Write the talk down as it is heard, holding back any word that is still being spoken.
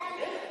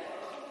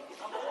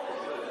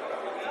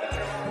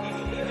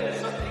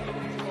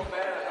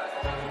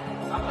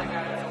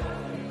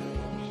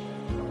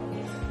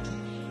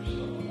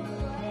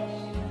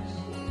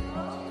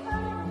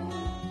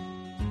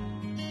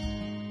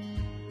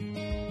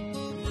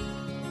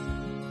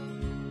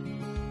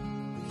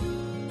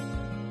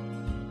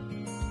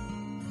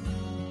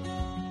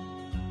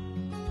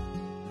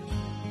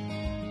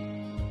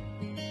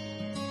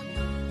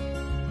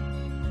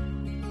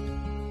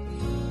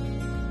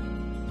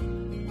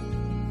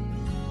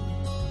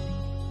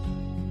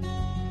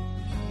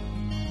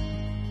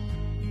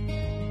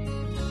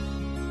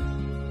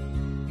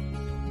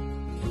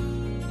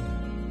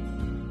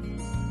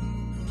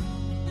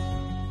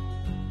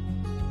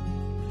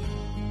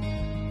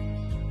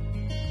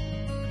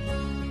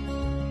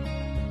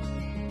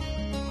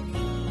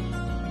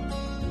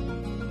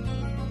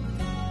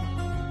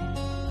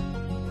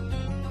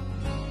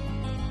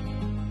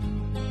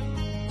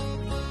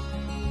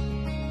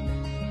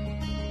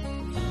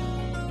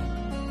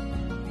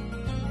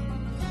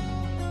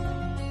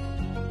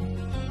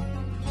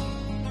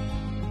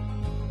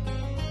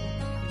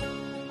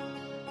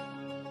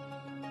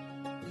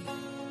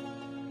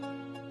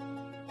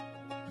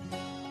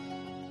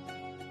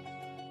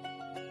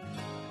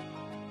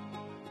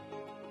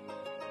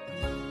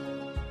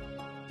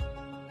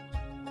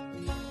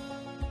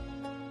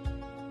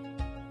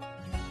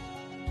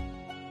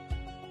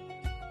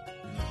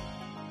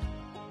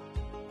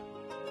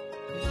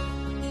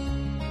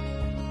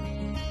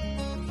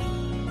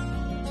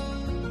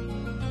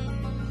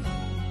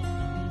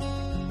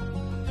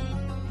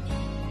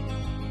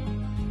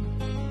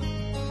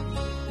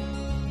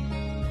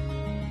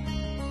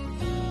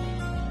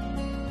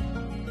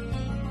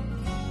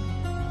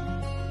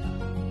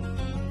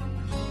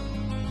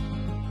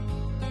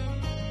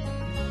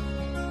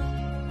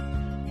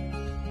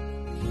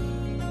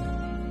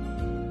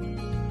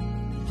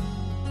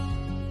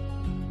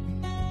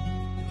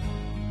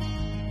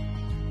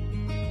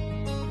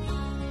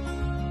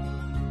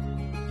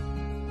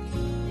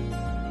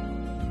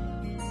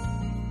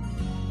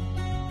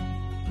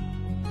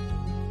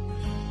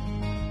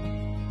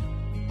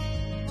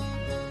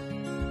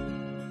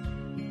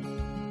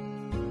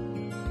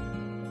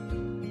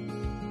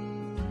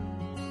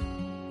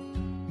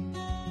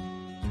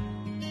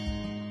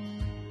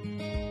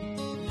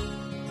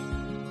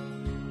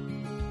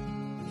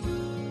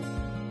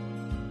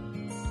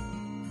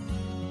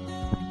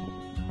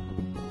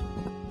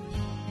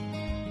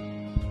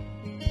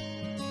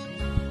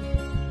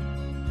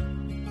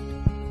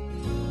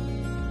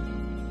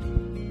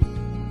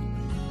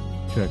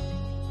Check.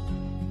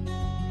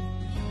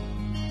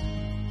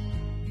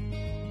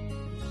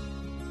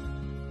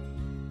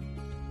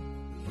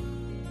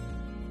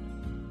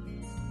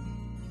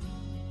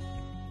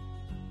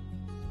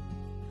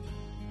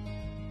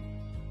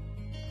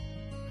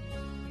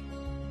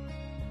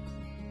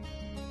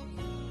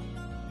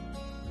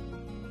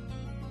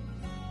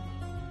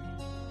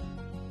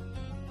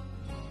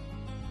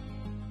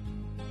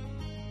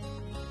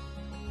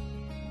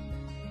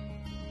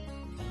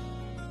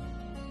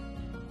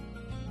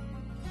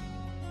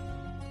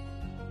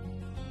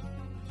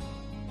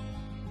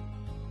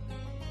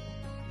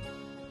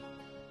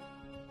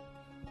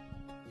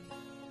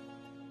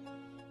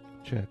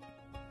 Check.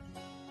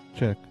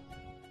 Check.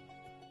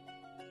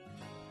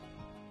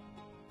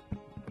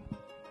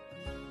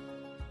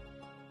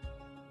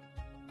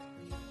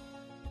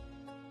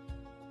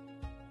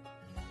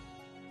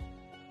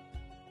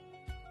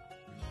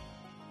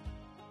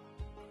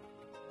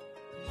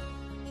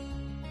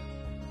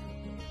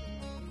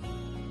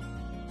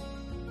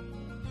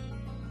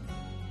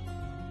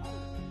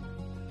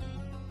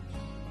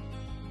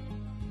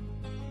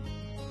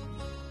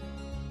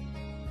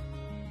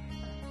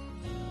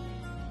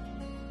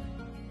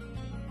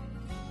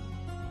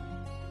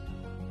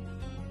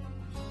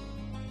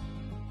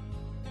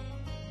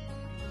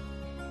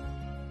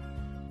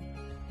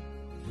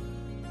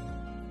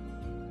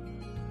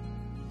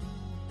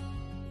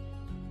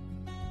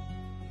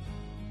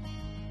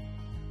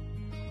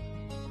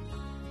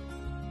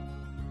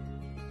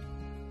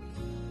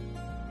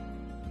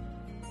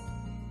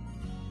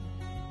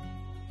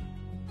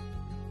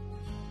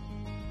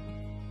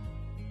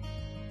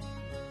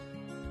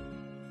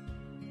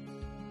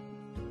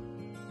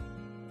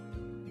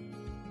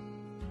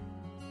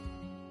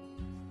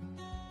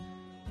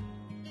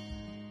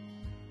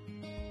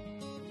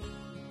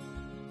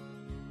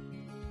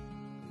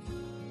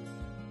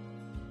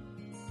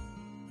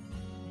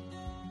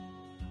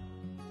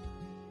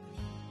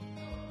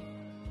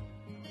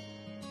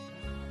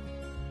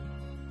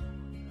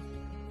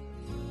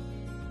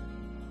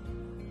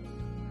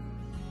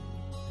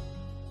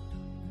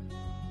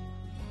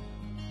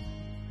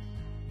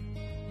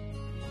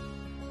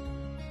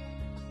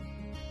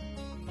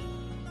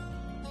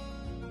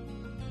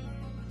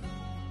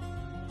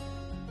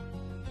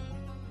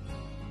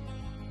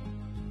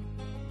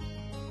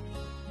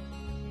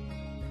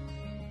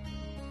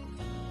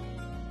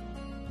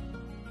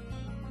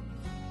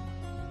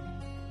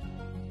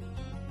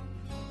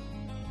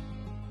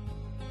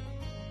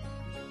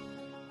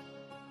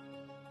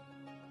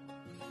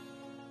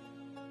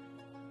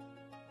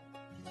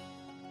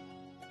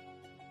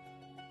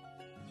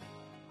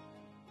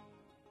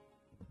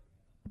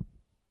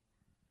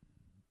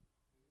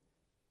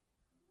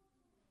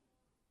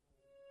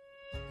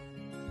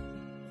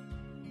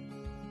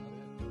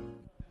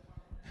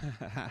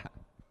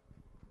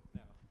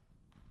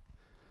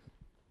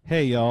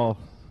 Hey, y'all.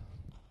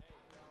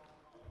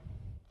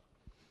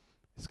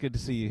 It's good to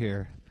see you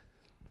here.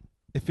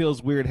 It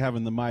feels weird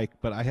having the mic,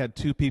 but I had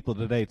two people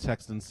today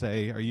text and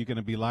say, "Are you going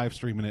to be live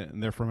streaming it?"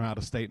 And they're from out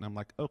of state, and I'm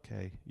like,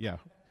 "Okay, yeah,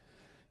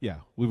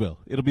 we will.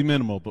 It'll be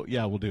minimal, but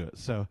yeah, we'll do it."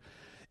 So,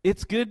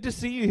 it's good to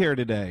see you here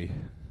today.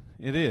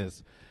 It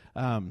is.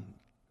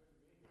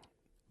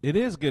 It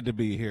is good to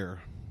be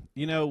here.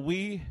 You know,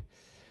 we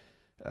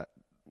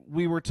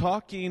were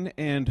talking,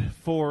 and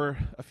for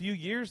a few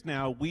years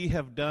now, we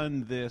have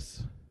done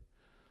this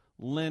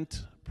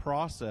Lent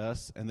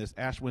process and this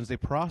Ash Wednesday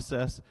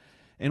process,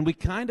 and we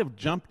kind of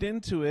jumped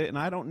into it, and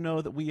I don't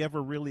know that we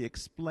ever really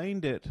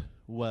explained it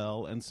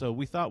well, and so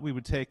we thought we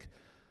would take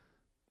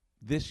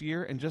this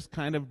year and just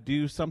kind of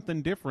do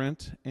something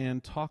different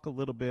and talk a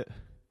little bit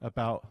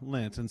about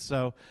Lent. And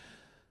so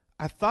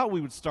I thought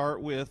we would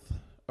start with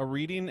a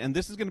reading, and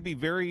this is going to be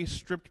very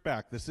stripped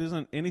back. This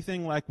isn't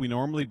anything like we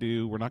normally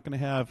do. We're not going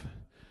to have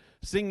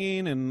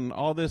singing and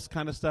all this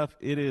kind of stuff.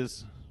 It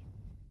is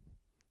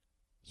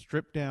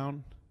stripped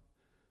down,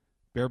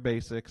 bare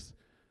basics,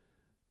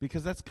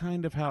 because that's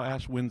kind of how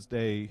Ash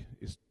Wednesday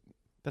is.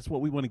 That's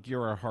what we want to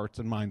gear our hearts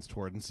and minds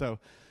toward. And so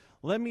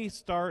let me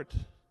start,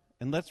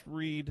 and let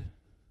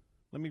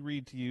me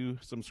read to you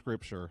some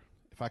scripture,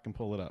 if I can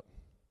pull it up.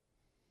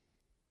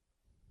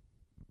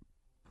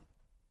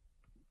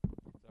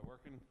 Is that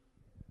working?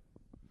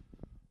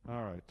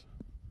 All right.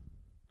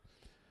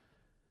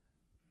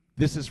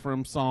 This is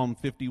from Psalm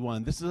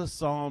 51. This is a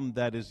psalm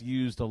that is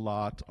used a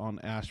lot on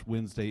Ash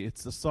Wednesday.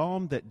 It's the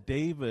psalm that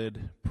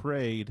David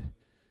prayed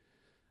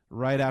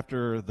right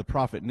after the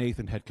prophet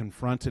Nathan had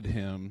confronted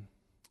him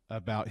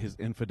about his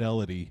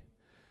infidelity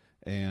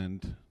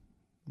and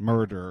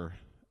murder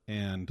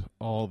and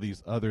all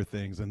these other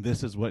things. And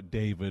this is what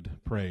David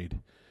prayed.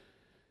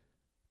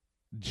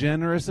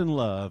 Generous in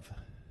love,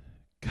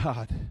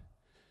 God,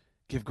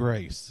 give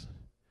grace.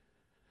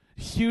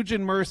 Huge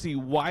in mercy,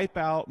 wipe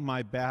out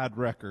my bad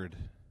record.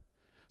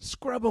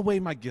 Scrub away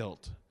my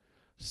guilt.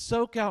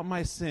 Soak out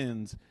my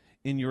sins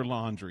in your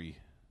laundry.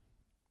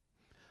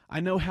 I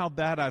know how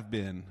bad I've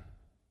been.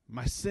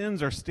 My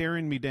sins are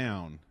staring me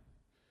down.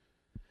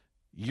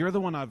 You're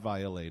the one I've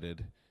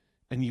violated,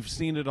 and you've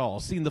seen it all,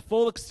 seen the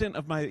full extent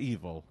of my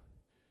evil.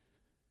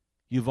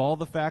 You've all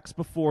the facts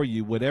before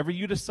you. Whatever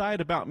you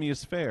decide about me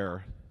is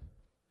fair.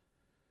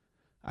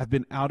 I've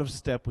been out of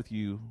step with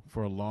you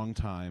for a long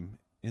time,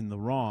 in the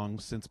wrong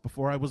since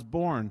before I was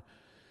born.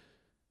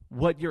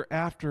 What you're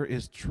after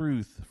is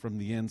truth from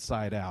the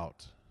inside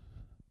out.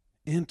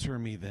 Enter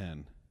me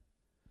then.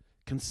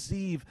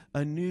 Conceive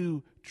a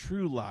new,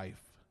 true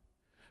life.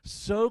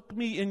 Soak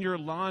me in your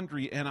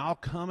laundry and I'll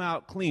come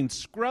out clean.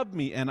 Scrub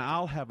me and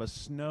I'll have a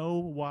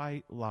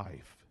snow-white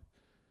life.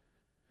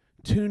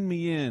 Tune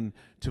me in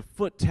to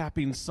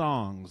foot-tapping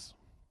songs.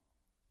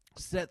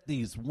 Set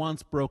these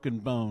once broken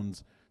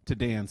bones to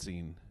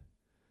dancing.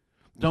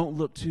 Don't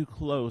look too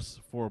close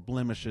for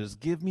blemishes.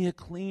 Give me a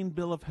clean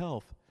bill of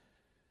health.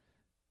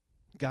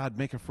 God,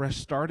 make a fresh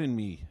start in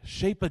me.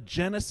 Shape a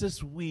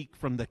Genesis week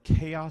from the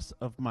chaos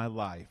of my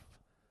life.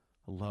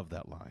 I love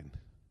that line.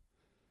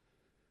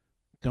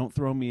 Don't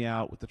throw me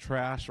out with the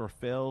trash or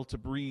fail to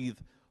breathe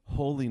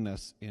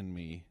holiness in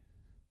me.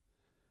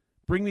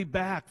 Bring me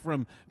back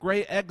from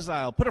gray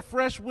exile. Put a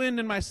fresh wind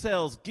in my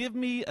sails. Give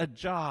me a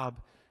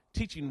job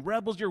teaching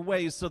rebels your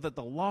ways so that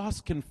the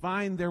lost can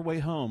find their way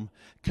home.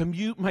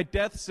 Commute my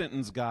death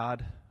sentence,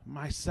 God,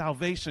 my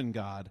salvation,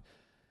 God,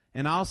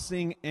 and I'll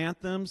sing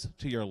anthems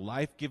to your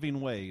life-giving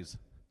ways.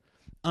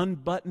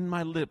 Unbutton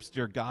my lips,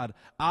 dear God.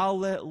 I'll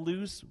let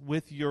loose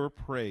with your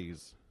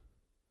praise.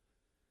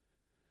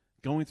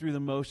 Going through the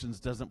motions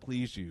doesn't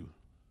please you.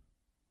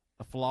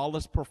 A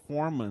flawless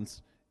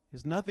performance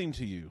is nothing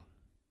to you.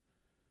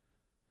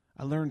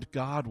 I learned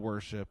God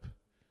worship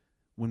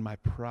when my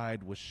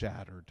pride was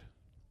shattered.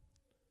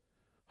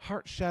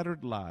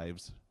 Heart-shattered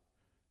lives,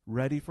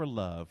 ready for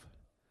love,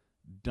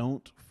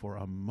 don't for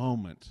a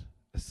moment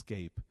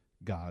escape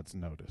God's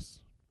notice.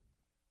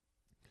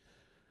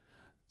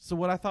 So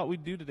what I thought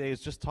we'd do today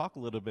is just talk a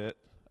little bit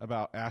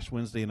about Ash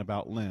Wednesday and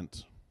about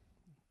Lent.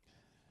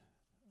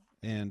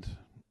 And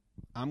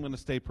I'm going to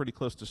stay pretty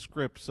close to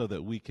script so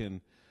that we can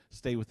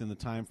stay within the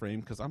time frame,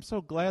 because I'm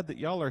so glad that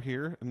y'all are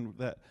here and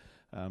that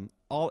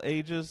all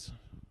ages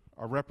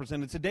are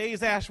represented. Today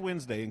is Ash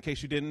Wednesday, in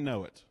case you didn't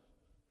know it.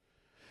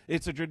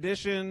 It's a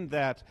tradition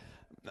that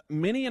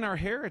many in our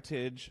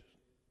heritage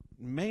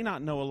may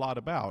not know a lot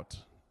about.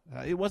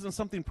 It wasn't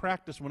something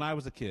practiced when I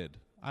was a kid.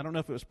 I don't know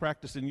if it was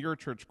practiced in your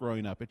church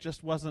growing up. It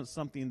just wasn't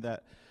something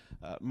that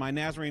my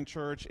Nazarene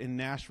church in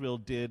Nashville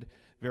did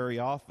very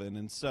often.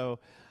 And so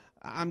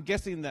I'm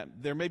guessing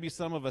that there may be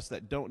some of us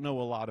that don't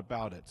know a lot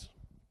about it.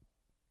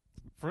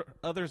 For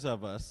others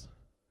of us,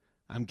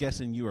 I'm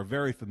guessing you are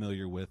very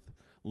familiar with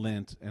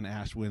Lent and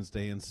Ash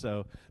Wednesday, and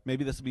so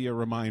maybe this will be a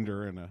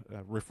reminder and a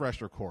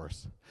refresher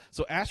course.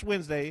 So Ash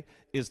Wednesday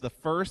is the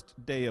first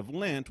day of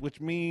Lent,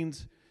 which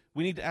means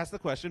we need to ask the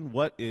question,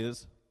 what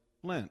is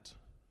Lent?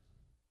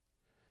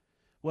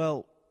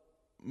 Well,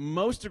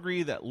 most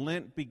agree that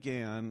Lent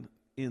began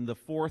in the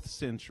 4th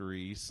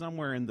century,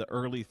 somewhere in the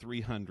early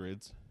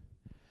 300s,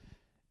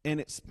 and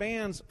it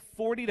spans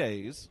 40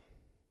 days,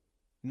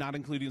 not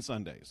including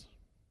Sundays.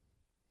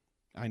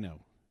 I know,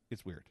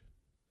 it's weird.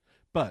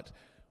 But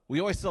we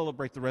always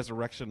celebrate the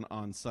resurrection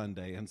on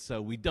Sunday, and so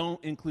we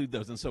don't include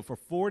those. And so for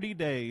 40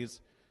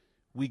 days,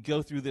 we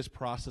go through this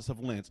process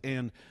of Lent.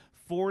 And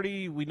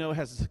 40, we know,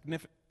 has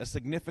a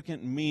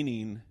significant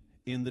meaning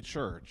in the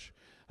church.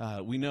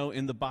 We know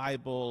in the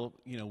Bible,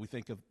 we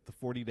think of the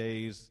 40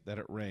 days that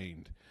it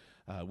rained.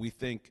 We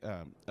think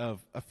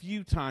of a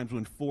few times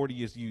when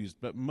 40 is used,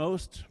 but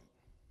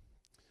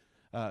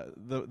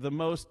the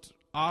most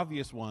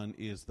obvious one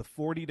is the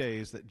 40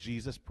 days that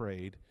Jesus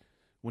prayed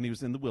when he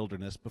was in the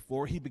wilderness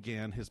before he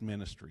began his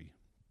ministry.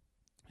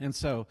 And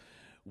so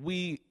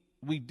we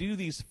do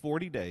these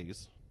 40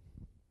 days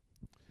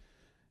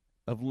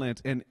of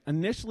Lent, and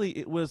initially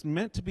it was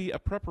meant to be a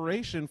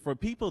preparation for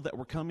people that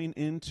were coming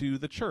into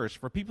the church,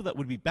 for people that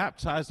would be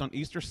baptized on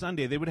Easter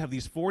Sunday. They would have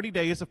these 40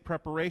 days of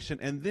preparation,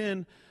 and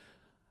then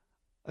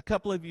a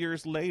couple of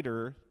years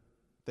later,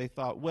 they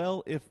thought,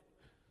 well, if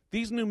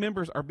these new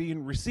members are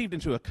being received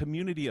into a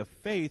community of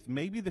faith,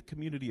 maybe the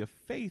community of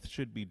faith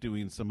should be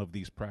doing some of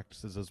these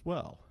practices as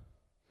well.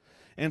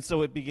 And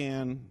so it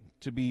began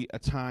to be a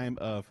time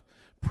of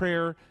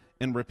prayer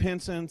and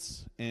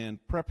repentance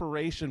and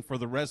preparation for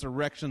the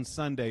Resurrection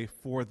Sunday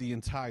for the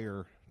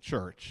entire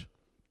church.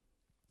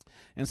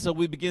 And so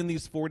we begin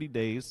these 40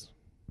 days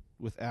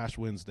with Ash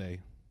Wednesday.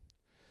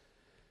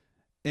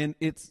 And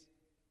it's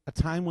a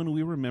time when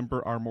we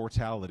remember our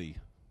mortality.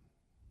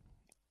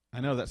 I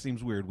know that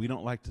seems weird. We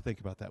don't like to think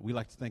about that. We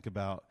like to think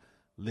about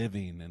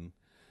living and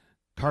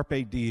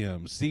carpe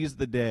diem, seize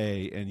the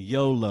day, and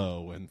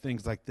YOLO, and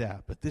things like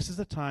that. But this is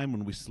a time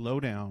when we slow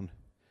down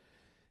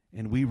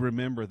and we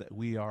remember that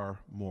we are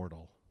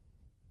mortal.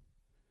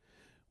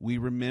 We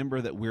remember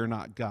that we're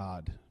not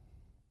God.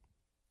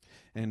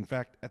 And in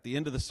fact, at the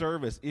end of the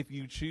service, if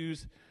you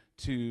choose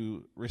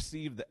to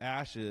receive the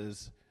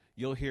ashes,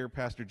 you'll hear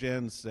Pastor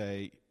Jen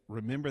say,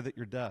 remember that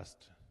you're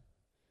dust,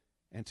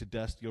 and to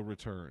dust you'll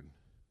return.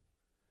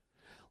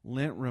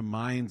 Lent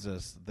reminds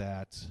us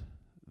that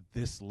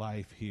this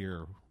life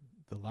here,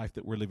 the life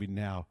that we're living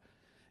now,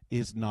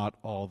 is not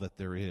all that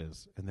there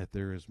is, and that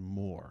there is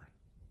more.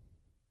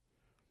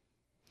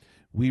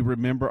 We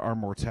remember our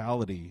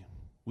mortality.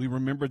 We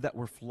remember that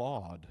we're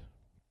flawed.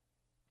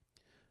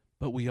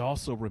 But we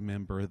also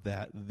remember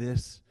that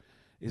this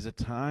is a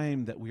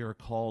time that we are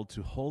called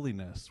to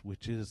holiness,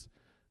 which is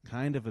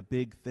kind of a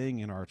big thing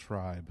in our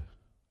tribe.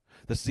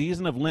 The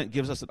season of Lent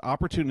gives us an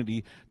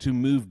opportunity to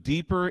move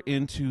deeper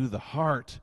into the heart